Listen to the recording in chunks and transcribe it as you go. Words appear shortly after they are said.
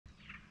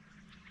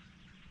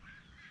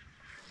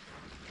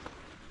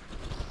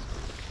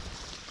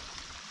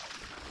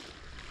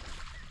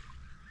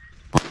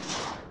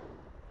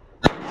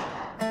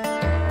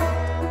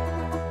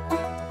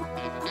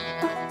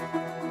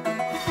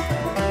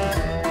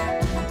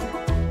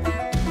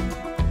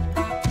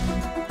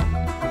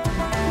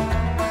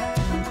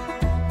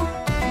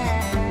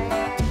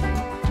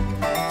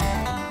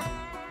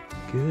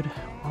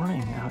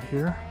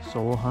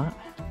solo hunt,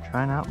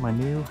 trying out my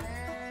new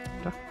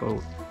duck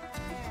boat.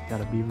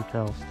 Got a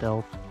Beavertail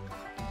Stealth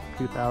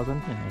 2000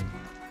 and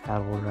a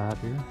paddle rod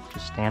here,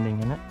 just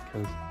standing in it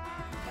because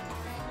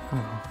I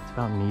don't know, it's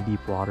about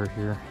knee-deep water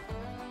here.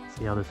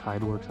 See how this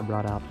hide works. I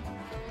brought out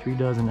 3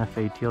 dozen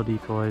FA teal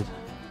decoys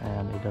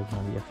and a dozen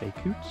of the FA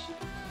coots.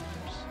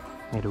 Just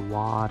made a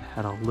wad,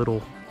 had a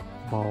little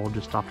ball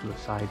just off to the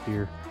side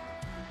here.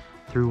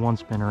 Threw one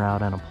spinner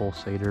out and a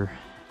pulsator.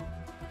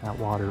 That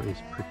water is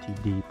pretty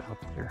deep out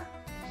there,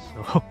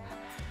 so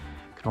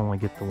could only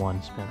get the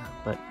one spinner,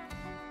 but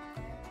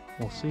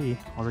we'll see.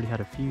 Already had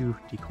a few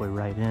decoy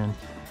right in.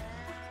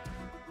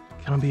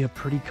 Gonna be a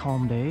pretty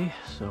calm day,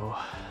 so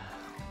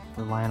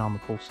relying on the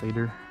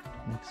pulsator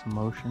to make some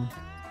motion.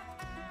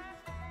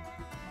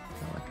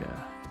 Got like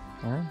a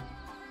heron.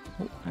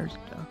 Oh, there's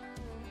a duck.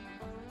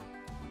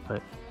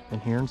 But been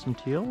hearing some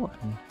teal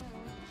and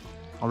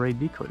already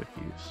decoyed a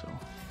few, so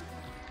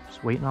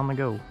just waiting on the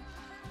go.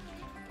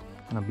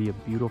 Gonna be a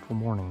beautiful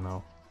morning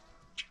though.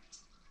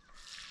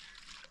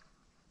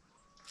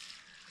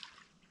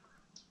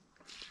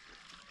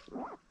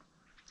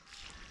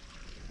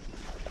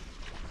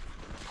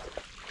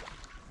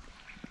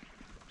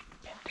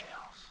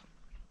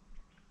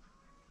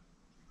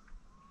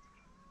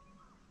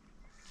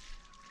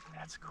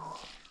 That's cool.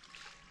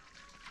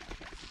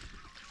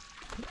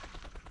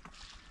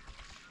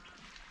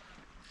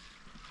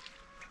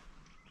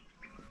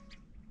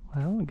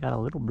 Well, we got a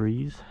little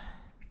breeze.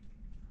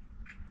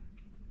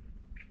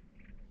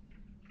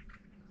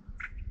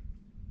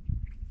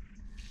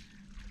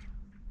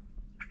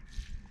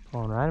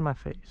 Blowing right in my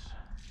face.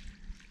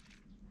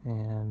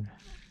 And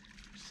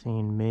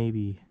seen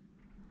maybe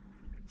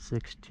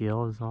 6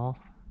 teal is all,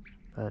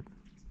 but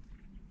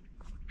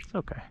it's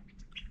okay.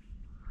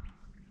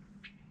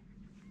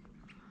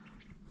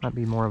 Might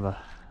be more of a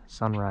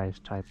sunrise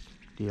type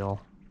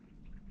deal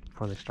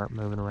before they start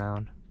moving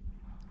around.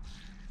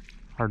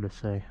 Hard to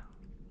say.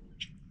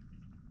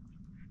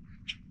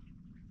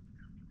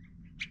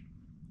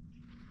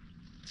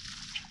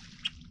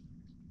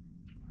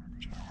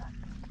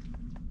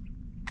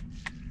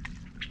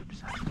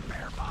 Just had a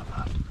bear pop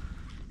up.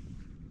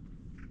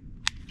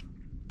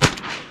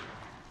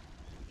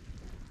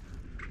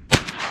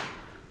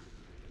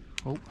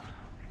 Oh.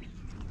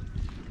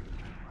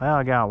 Well,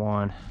 I got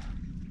one.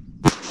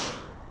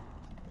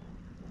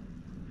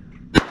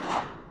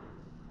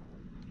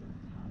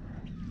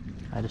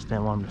 I just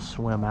didn't want him to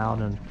swim out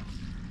and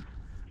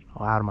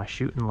out of my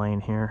shooting lane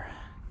here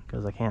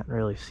because I can't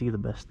really see the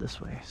best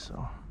this way,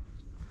 so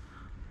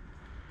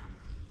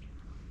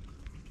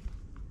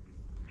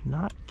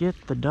not get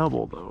the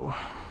double though.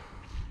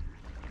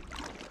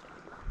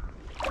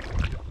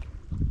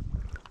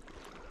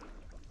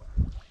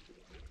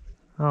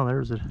 Oh,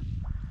 there's a,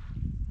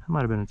 that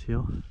might have been a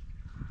teal.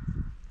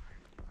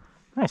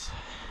 Nice.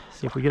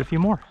 See if we get a few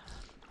more.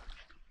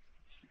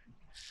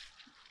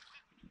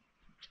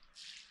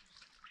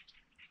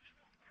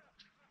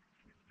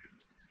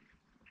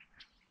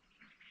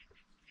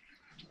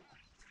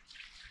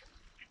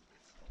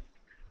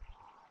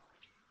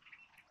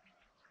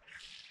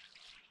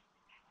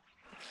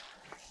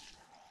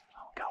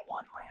 Got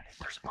one landed.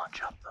 There's a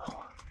bunch up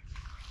though.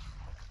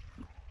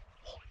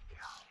 Holy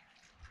cow.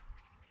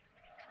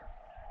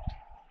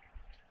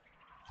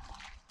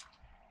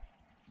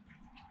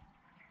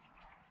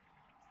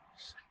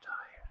 Sit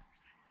tight.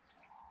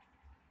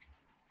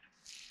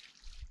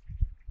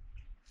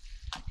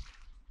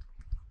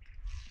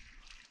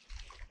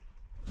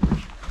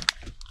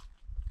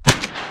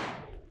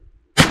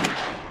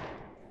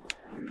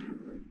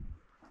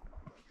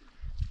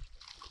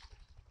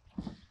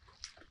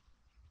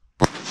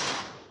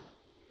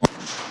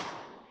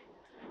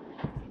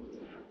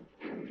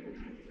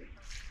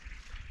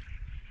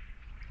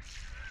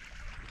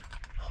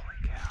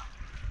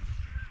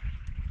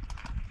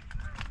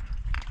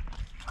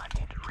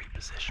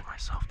 Position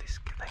myself. These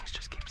things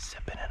just keep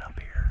zipping in up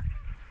here.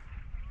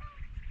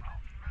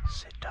 Well,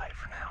 sit tight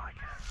for now, I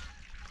guess.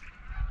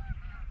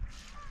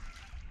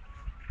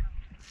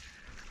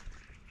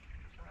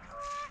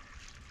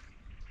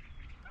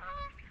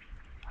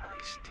 Are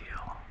these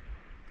teal?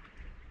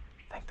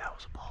 I think that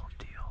was a ball of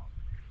teal.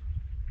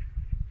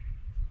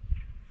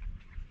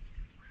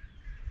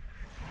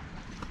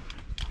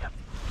 Yep.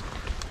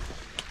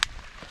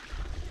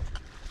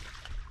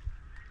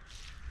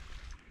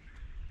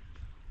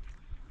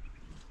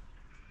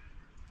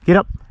 Get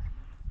up.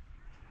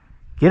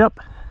 Get up.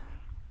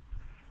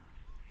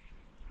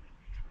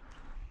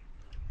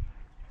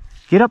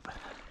 Get up.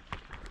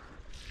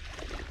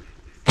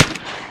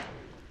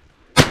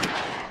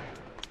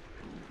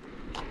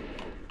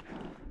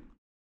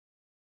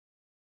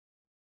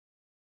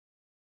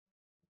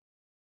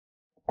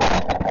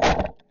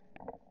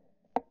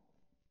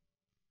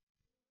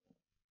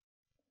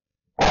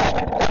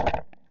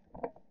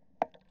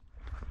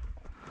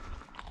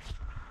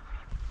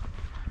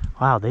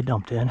 Wow, they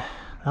dumped in.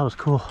 That was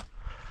cool.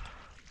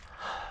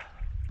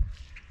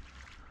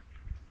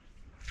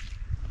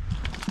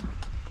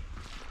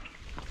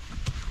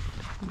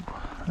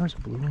 There's a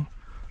blue wing.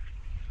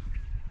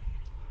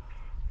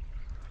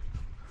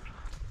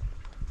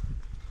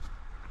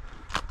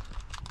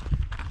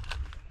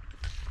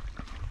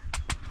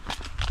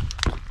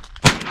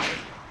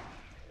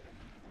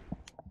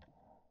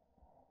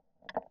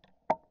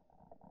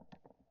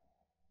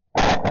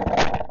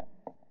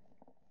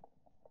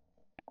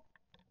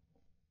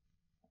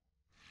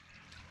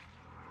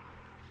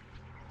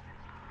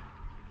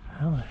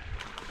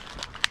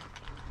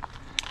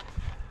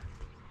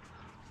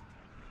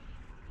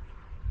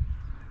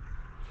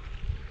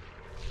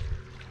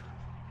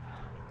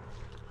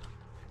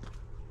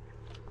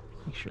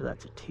 sure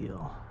that's a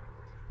teal.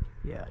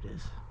 Yeah, it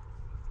is.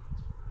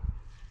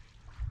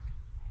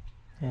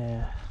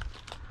 Yeah.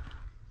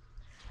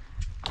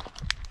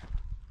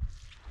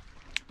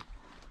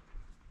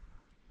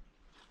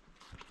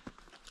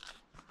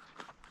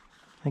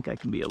 I think I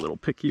can be a little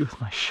picky with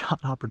my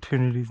shot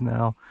opportunities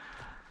now.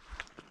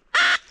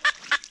 I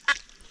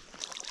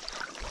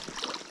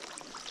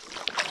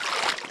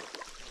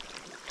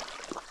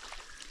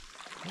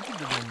think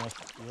it's a good enough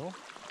teal.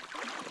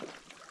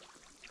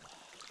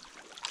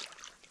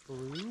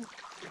 Blue.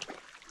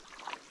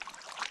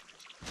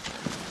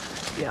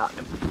 Yeah.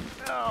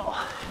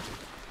 Oh.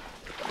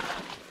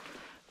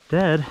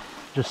 Dead.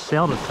 Just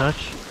sailed a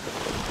touch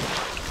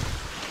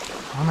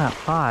on that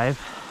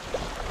 5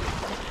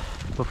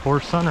 before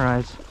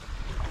sunrise.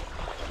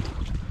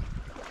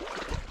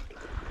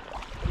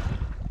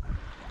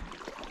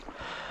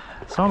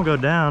 Saw him go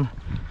down,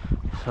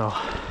 so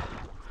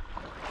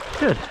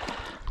good.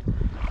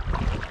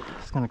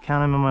 Just gonna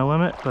count him in my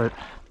limit, but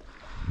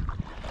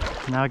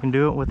now I can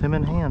do it with him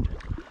in hand.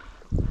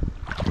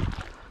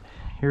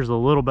 Here's a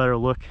little better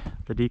look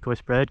at the decoy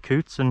spread.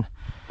 Coots and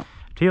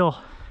teal,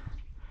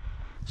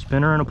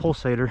 spinner and a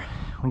pulsator.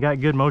 We got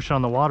good motion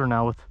on the water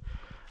now with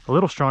a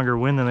little stronger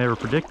wind than they were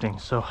predicting.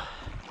 So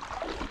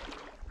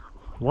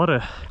what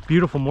a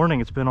beautiful morning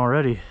it's been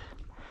already,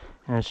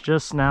 and it's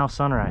just now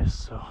sunrise.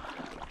 So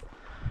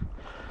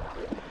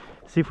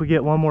see if we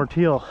get one more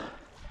teal.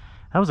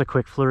 That was a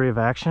quick flurry of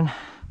action.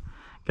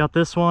 Got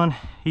this one,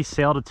 he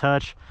sailed a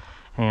touch,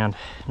 and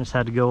just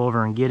had to go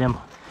over and get him.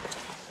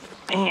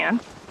 And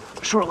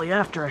shortly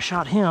after I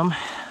shot him,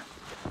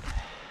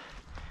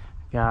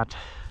 got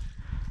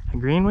a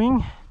green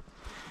wing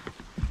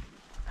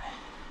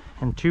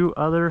and 2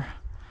 other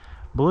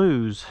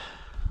blues.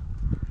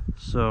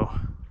 So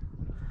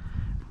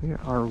we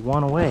are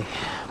 1 away.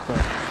 But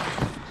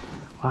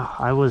wow,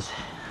 I was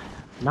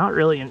not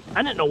really,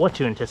 I didn't know what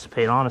to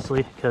anticipate,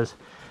 honestly, because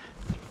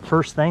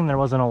first thing there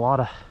wasn't a lot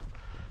of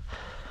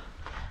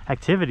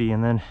activity,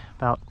 and then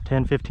about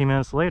 10-15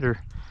 minutes later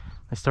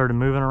they started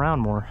moving around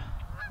more.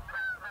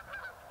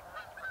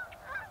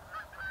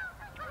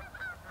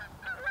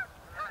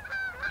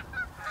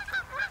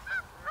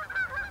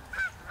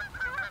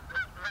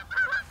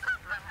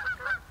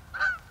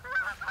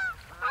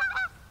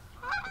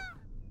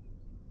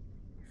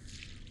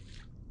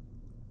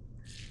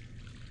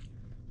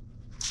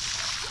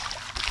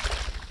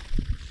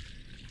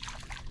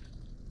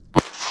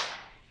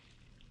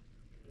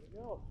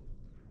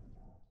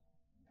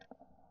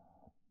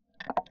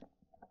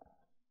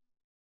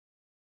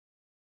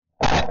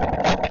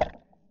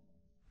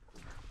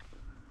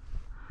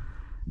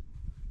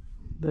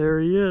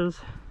 There he is.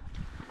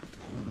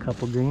 A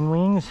couple green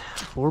wings,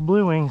 4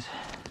 blue wings.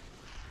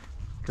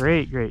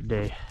 Great, great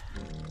day.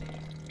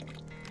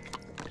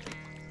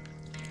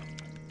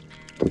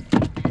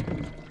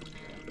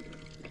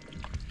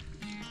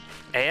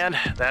 And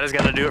that is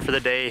gonna do it for the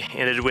day.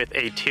 Ended with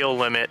a teal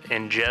limit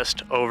in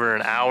just over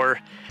an hour.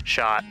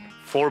 Shot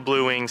 4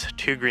 blue wings,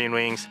 2 green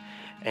wings,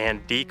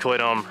 and decoyed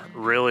them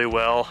really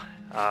well,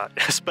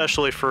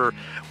 especially for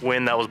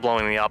wind that was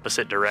blowing the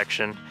opposite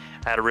direction.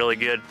 I had a really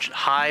good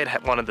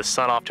hide, wanted the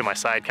sun off to my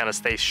side, kind of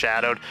stay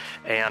shadowed,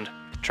 and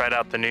tried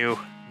out the new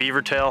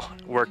Beavertail.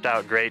 Worked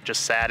out great,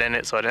 just sat in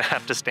it so I didn't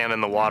have to stand in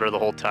the water the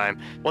whole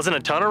time. Wasn't a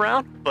ton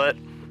around, but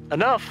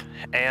enough.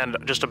 And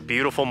just a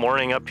beautiful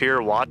morning up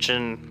here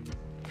watching.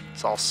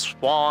 Saw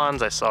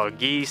swans, I saw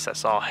geese, I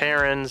saw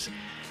herons,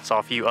 saw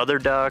a few other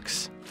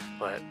ducks,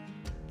 but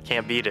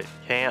can't beat it,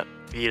 can't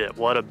beat it.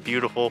 What a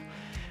beautiful,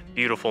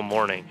 beautiful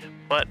morning.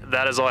 But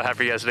that is all I have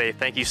for you guys today.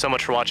 Thank you so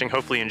much for watching.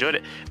 Hopefully you enjoyed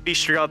it. Be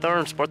sure to go out there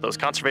and support those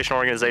conservation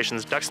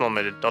organizations, Ducks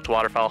Unlimited, Delta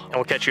Waterfowl, and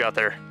we'll catch you out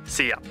there.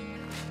 See ya.